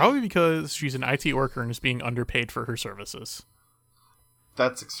job. Probably because she's an IT worker and is being underpaid for her services.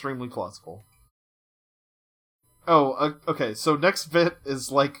 That's extremely plausible. Oh, okay, so next bit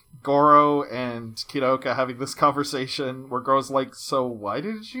is, like, Goro and Kidoka having this conversation where Goro's like, so why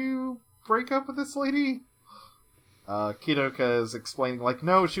did you break up with this lady? Kidoka is explaining, like,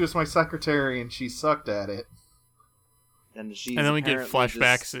 no, she was my secretary and she sucked at it. And then we get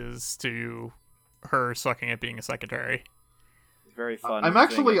flashbacks as to her sucking at being a secretary. Very fun. I'm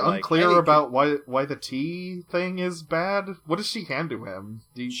actually unclear like, hey, about why the tea thing is bad. What does she hand to him?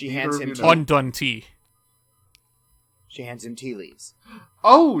 She hands him undone tea. She hands him tea leaves.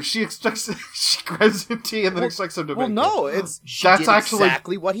 Oh, she grabs him tea and then expects him to make no, it. that's actually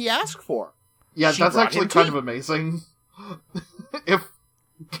exactly what he asked for. Yeah, that's actually kind of amazing. If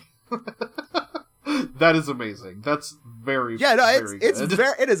that is amazing. That's very very good.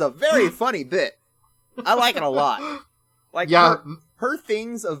 It is a very funny bit. I like it a lot. Like, yeah, her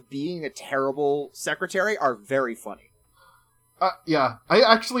things of being a terrible secretary are very funny. Yeah, I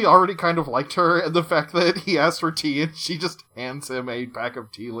actually already kind of liked her, and the fact that he asked for tea and she just hands him a pack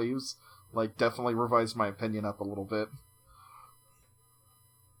of tea leaves, like, definitely revised my opinion up a little bit.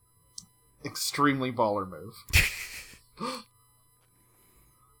 Extremely baller move.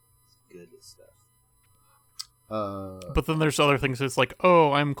 Good stuff. But then there's other things that's like,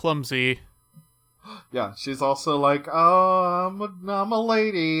 oh, I'm clumsy. Yeah, she's also like, oh, I'm a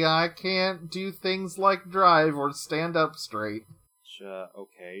lady. I can't do things like drive or stand up straight.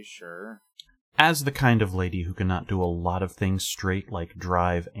 Okay, sure. As the kind of lady who cannot do a lot of things straight, like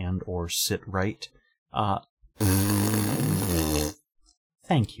drive and or sit right,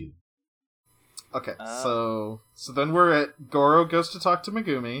 thank you. Okay, so then we're at Goro goes to talk to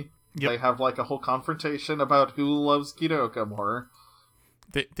Megumi. Yep. They have, like, a whole confrontation about who loves Kidoka more.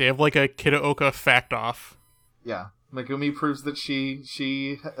 They have, like, a Kitaoka fact off. Yeah, Megumi proves that she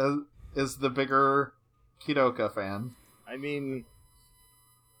is the bigger Kidoka fan. I mean,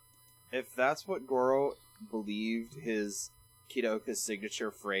 if that's what Goro believed his Kitaoka's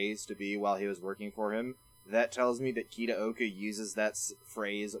signature phrase to be while he was working for him, that tells me that Kitaoka uses that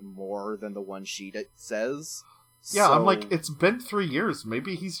phrase more than the one she says. Yeah, So- I'm like, it's been 3 years.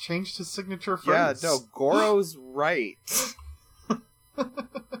 Maybe he's changed his signature phrase. Yeah, no, Goro's right.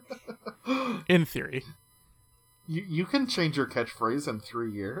 In theory. You can change your catchphrase in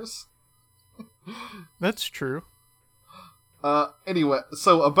 3 years. That's true. Anyway,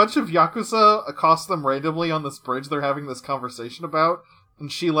 so a bunch of Yakuza accost them randomly on this bridge they're having this conversation about,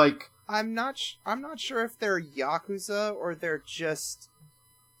 and she, like... I'm not sure if they're Yakuza or they're just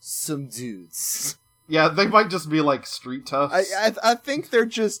some dudes. Yeah, they might just be, like, street toughs. I think they're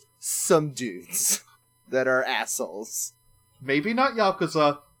just some dudes that are assholes. Maybe not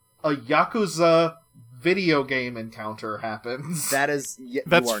Yakuza. A Yakuza video game encounter happens. That is,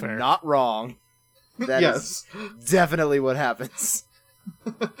 That's you are fair. not wrong. That yes. is definitely what happens.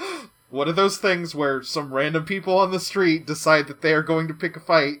 One of those things where some random people on the street decide that they are going to pick a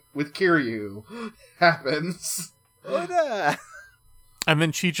fight with Kiryu happens. And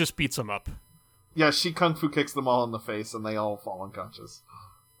then she just beats him up. Yeah, she kung fu kicks them all in the face and they all fall unconscious.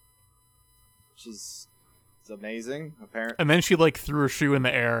 Which is it's amazing, apparently. And then she, like, threw a shoe in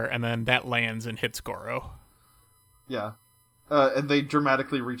the air, and then that lands and hits Goro. Yeah. And they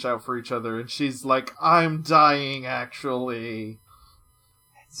dramatically reach out for each other, and she's like, I'm dying, actually.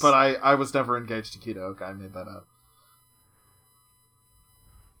 But I was never engaged to Kitaoka, I made that up.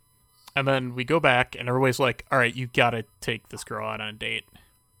 And then we go back, and everybody's like, alright, you gotta take this girl out on a date.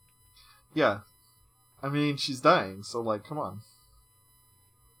 Yeah. I mean, she's dying, so, like, come on.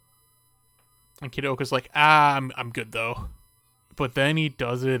 And Kitaoka's like, I'm good, though. But then he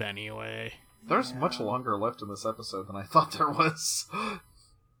does it anyway. There's much longer left in this episode than I thought there was.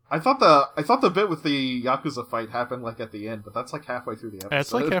 I thought the bit with the Yakuza fight happened, like, at the end, but that's, like, halfway through the episode.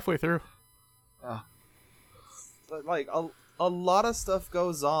 It's like halfway through. Yeah. But, like, a lot of stuff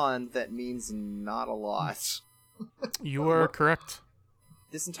goes on that means not a lot. You are correct.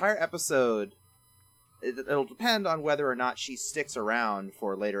 This entire episode, it'll depend on whether or not she sticks around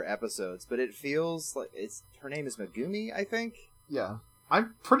for later episodes, but it feels like her name is Megumi, I think? Yeah.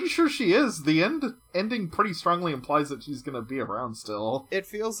 I'm pretty sure she is. The ending pretty strongly implies that she's gonna be around still. It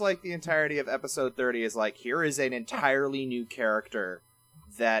feels like the entirety of episode 30 is like, here is an entirely new character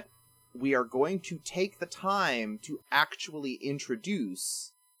that we are going to take the time to actually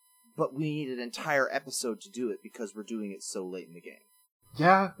introduce, but we need an entire episode to do it because we're doing it so late in the game.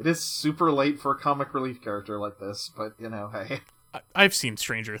 Yeah, it is super late for a comic relief character like this, but, you know, hey. I've seen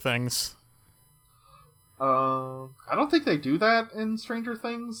Stranger Things. I don't think they do that in Stranger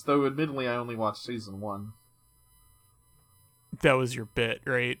Things, though admittedly I only watched season 1. That was your bit,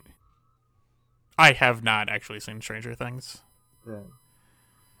 right? I have not actually seen Stranger Things.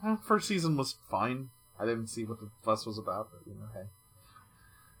 Yeah. First season was fine. I didn't see what the fuss was about, but, you know, hey.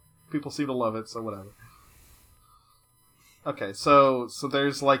 People seem to love it, so whatever. Okay, so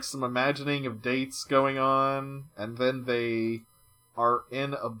there's, like, some imagining of dates going on, and then they are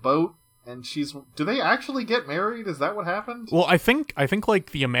in a boat, and do they actually get married? Is that what happened? Well, I think like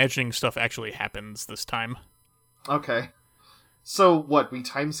the imagining stuff actually happens this time. Okay. So what, we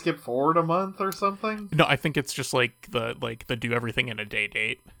time skip forward a month or something? No, I think it's just like the do everything in a day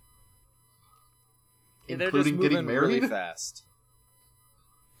date. Yeah, they're Including just getting moving really married? fast.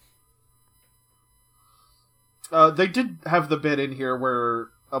 They did have the bit in here where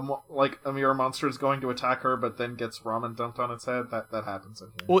a mirror monster is going to attack her, but then gets ramen dumped on its head. That happens in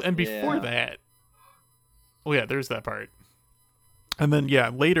here. Well, and before Yeah. that, well, yeah, there's that part. And then, yeah,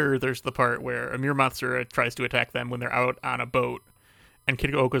 later there's the part where a mirror monster tries to attack them when they're out on a boat. And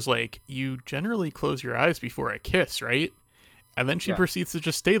Kitaoka's like, you generally close your eyes before a kiss, right? And then she Yeah. proceeds to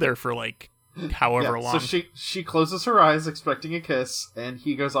just stay there for, like, however Yeah, long. so she closes her eyes expecting a kiss, and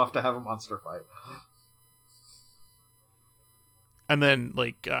he goes off to have a monster fight. And then,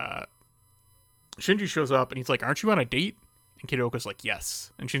 like, Shinji shows up, and he's like, aren't you on a date? And Kitaoka's like,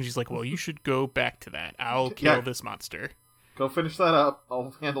 yes. And Shinji's like, well, you should go back to that. I'll kill Yeah. this monster. Go finish that up,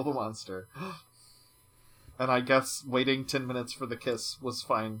 I'll handle the monster. And I guess waiting 10 minutes for the kiss was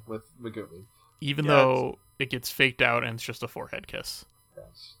fine with Megumi. Even Yeah, though it gets faked out and it's just a forehead kiss.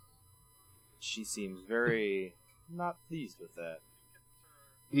 Yes. She seems very not pleased with that.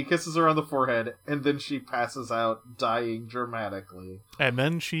 He kisses her on the forehead, and then she passes out, dying dramatically. And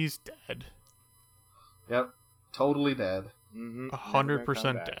then she's dead. Yep, totally dead.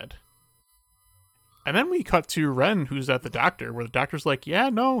 100% dead. And then we cut to Ren, who's at the doctor, where the doctor's like, yeah,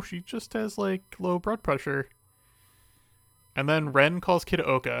 no, she just has, like, low blood pressure. And then Ren calls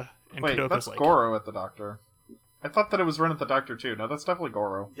Kitaoka, and Wait, Kitaoka's that's like, Goro at the doctor. I thought that it was Ren at the doctor, too. No, that's definitely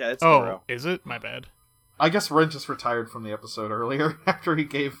Goro. Yeah, it's oh, Goro. is it? My bad. I guess Ren just retired from the episode earlier after he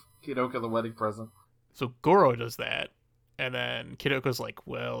gave Kidoka the wedding present. So Goro does that, and then Kidoka's like,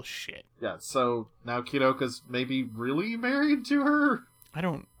 well, shit. Yeah, so now Kidoka's maybe really married to her? I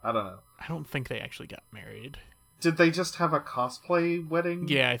don't know. I don't think they actually got married. Did they just have a cosplay wedding?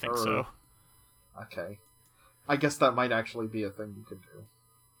 Yeah, I think so. Okay. I guess that might actually be a thing you could do.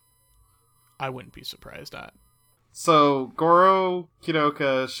 I wouldn't be surprised at. So, Goro,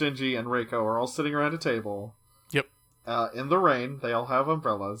 Kidoka, Shinji, and Reiko are all sitting around a table. Yep. In the rain. They all have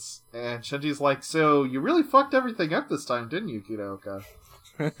umbrellas. And Shinji's like, so, you really fucked everything up this time, didn't you, Kidoka?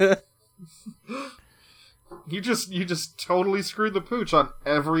 You just totally screwed the pooch on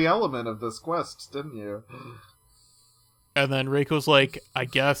every element of this quest, didn't you? And then Reiko's like, I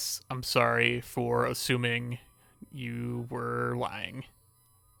guess I'm sorry for assuming you were lying.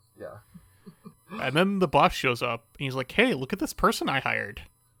 Yeah. And then the boss shows up, and he's like, hey, look at this person I hired.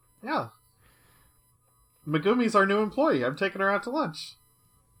 Yeah. Megumi's our new employee. I'm taking her out to lunch.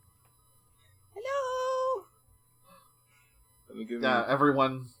 Hello. Megumi. Yeah,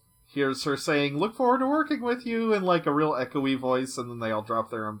 everyone hears her saying, look forward to working with you, in like a real echoey voice, and then they all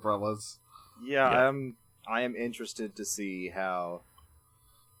drop their umbrellas. Yeah, I am interested to see how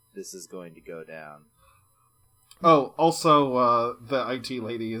this is going to go down. Oh, also, the IT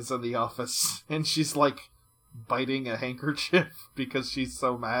lady is in the office, and she's, like, biting a handkerchief because she's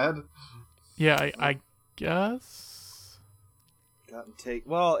so mad. Yeah, I guess.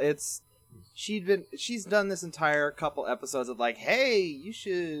 Well, she's done this entire couple episodes of like, hey, you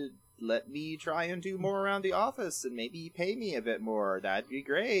should let me try and do more around the office and maybe pay me a bit more. That'd be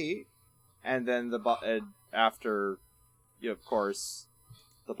great. And then after, of course,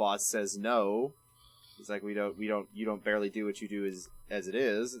 the boss says no. He's like, you don't barely do what you do as it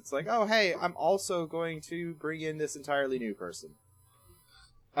is. It's like, oh, hey, I'm also going to bring in this entirely new person.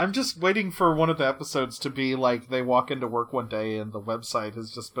 I'm just waiting for one of the episodes to be like, they walk into work one day and the website has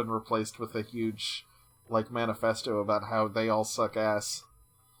just been replaced with a huge, like, manifesto about how they all suck ass.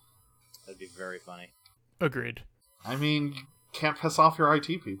 That'd be very funny. Agreed. I mean, you can't piss off your IT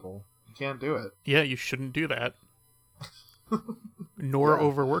people. You can't do it. Yeah, you shouldn't do that. Nor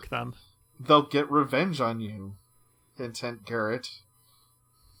overwork them. They'll get revenge on you. Hint, hint, Garrett.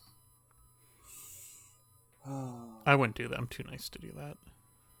 I wouldn't do that. I'm too nice to do that.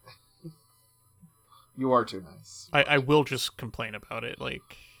 You are too nice. I will just complain about it.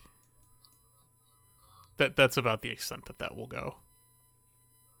 Like, that's about the extent that will go.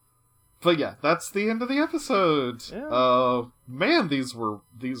 But yeah, that's the end of the episode. Yeah. Man, these were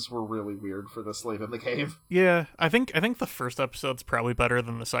really weird for this late in the game. Yeah, I think the first episode's probably better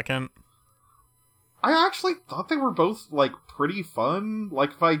than the second. I actually thought they were both, like, pretty fun.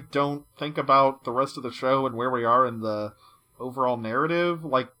 Like, if I don't think about the rest of the show and where we are in the overall narrative,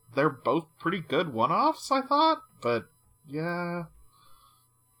 like, they're both pretty good one-offs, I thought. But, yeah,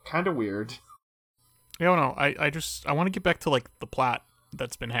 kind of weird. Yeah, no, I want to get back to, like, the plot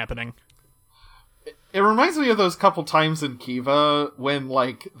that's been happening. It reminds me of those couple times in Kiva when,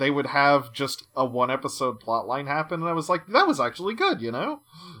 like, they would have just a one-episode plotline happen, and I was like, that was actually good, you know?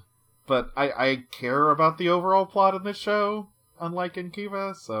 But I care about the overall plot of this show, unlike in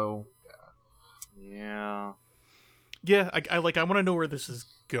Kiva, so... Yeah. Yeah, I want to know where this is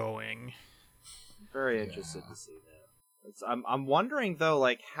going. Very interested to see that. I'm wondering, though,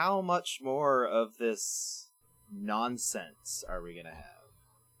 like, how much more of this nonsense are we gonna have?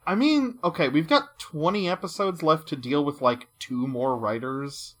 I mean, okay, we've got 20 episodes left to deal with, like, 2 more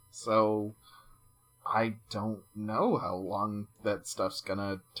writers, so I don't know how long that stuff's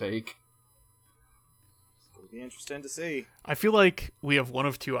gonna take. It'll be interesting to see. I feel like we have one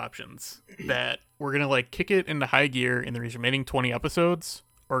of two options. That we're gonna, like, kick it into high gear in the remaining 20 episodes,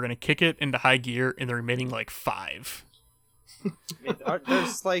 or we're gonna kick it into high gear in the remaining, like, 5.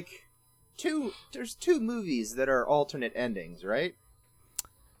 There's, like, there's 2 movies that are alternate endings, right?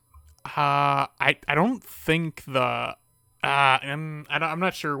 I don't think the I'm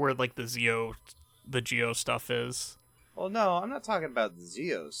not sure where, like, the Geo stuff is. Well, no, I'm not talking about the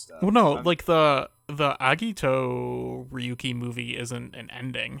Zio stuff. Well, no, like the Agito Ryuki movie isn't an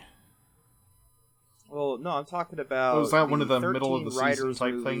ending. Well, no, I'm talking about. Oh, is that one of the 13 middle of the season Writers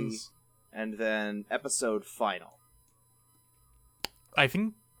type movie, things? And then episode final. I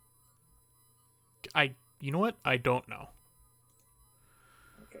think. You know what? I don't know.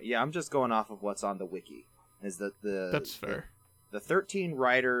 Okay, yeah, I'm just going off of what's on the wiki. Is that That's fair. The 13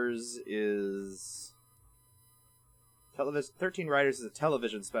 Writers is 13 Writers is a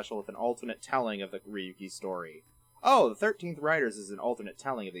television special with an alternate telling of the Ryuki story. Oh, the 13th Riders is an alternate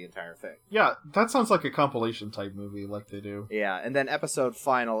telling of the entire thing. Yeah, that sounds like a compilation type movie, like they do. Yeah, and then episode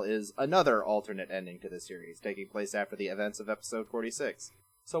final is another alternate ending to the series, taking place after the events of episode 46.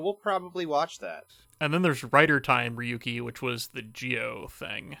 So we'll probably watch that. And then there's Writer Time Ryuki, which was the Geo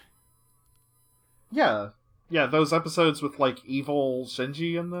thing. Yeah. Yeah, those episodes with, like, evil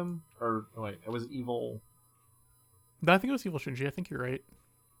Shinji in them? Or, wait, it was evil... No, I think it was Evil Shinji. I think you're right.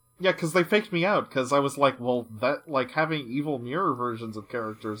 Yeah, because they faked me out, because I was like, well, that, like, having evil mirror versions of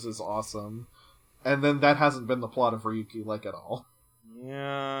characters is awesome. And then that hasn't been the plot of Ryuki, like, at all.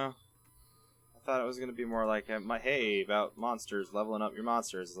 Yeah. I thought it was going to be more like, hey, about monsters, leveling up your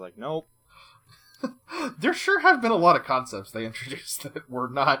monsters. It's like, nope. There sure have been a lot of concepts they introduced that were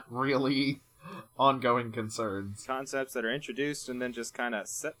not really ongoing concerns. Concepts that are introduced and then just kind of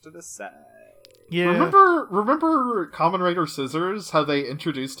set to the side. Yeah. Remember Kamen Rider Scissors? How they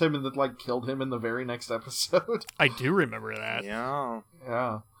introduced him and then, like, killed him in the very next episode? I do remember that. Yeah.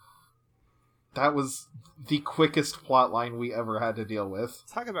 Yeah. That was the quickest plot line we ever had to deal with.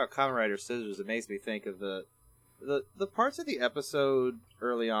 Talk about Kamen Rider Scissors, it makes me think of the parts of the episode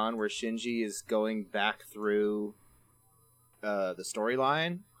early on where Shinji is going back through the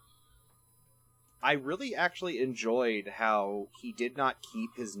storyline. I really actually enjoyed how he did not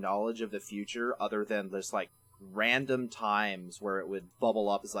keep his knowledge of the future other than just, like, random times where it would bubble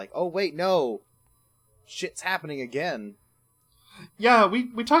up as like, oh, wait, no, shit's happening again. Yeah,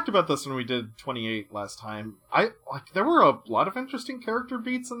 we talked about this when we did 28 last time. There were a lot of interesting character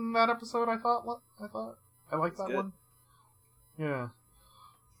beats in that episode, I thought. I liked that one. Yeah.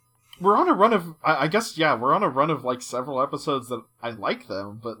 We're on a run of, I guess, yeah, we're on a run of, like, several episodes that I like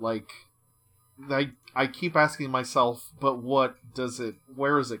them, but, like, I keep asking myself, but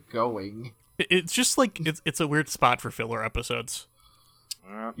where is it going? It's just like, it's a weird spot for filler episodes.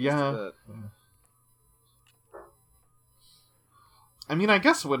 Yeah. I mean, I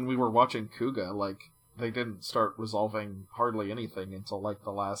guess when we were watching Kuga, like, they didn't start resolving hardly anything until, like,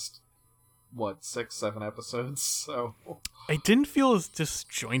 the last, 6, 7 episodes, so... I didn't feel as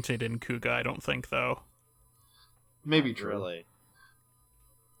disjointed in Kuga, I don't think, though. Maybe true. Really.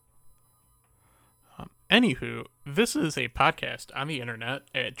 Anywho, this is a podcast on the internet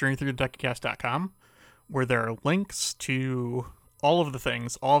at journeythroughthedecacast.com, where there are links to all of the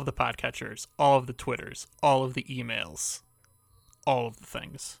things, all of the podcatchers, all of the Twitters, all of the emails, all of the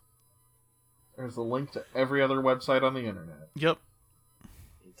things. There's a link to every other website on the internet. Yep.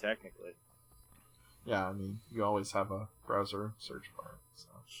 Technically. Yeah, I mean, you always have a browser search bar, so...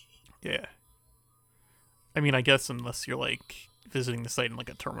 Yeah. I mean, I guess unless you're, like, visiting the site in, like,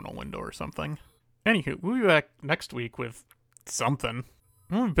 a terminal window or something. Anywho, we'll be back next week with something.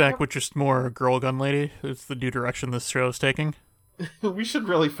 We'll be back with just more Girl Gun Lady. It's the new direction this show is taking. We should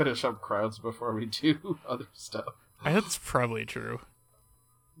really finish up Crowds before we do other stuff. That's probably true.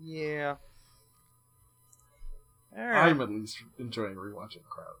 Yeah. All right. I'm at least enjoying rewatching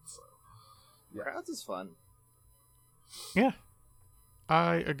Crowds, so... Yeah. Crowds is fun. Yeah.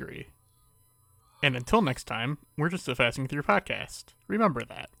 I agree. And until next time, we're just a Fasting Through podcast. Remember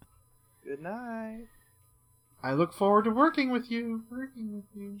that. Good night. I look forward to working with you.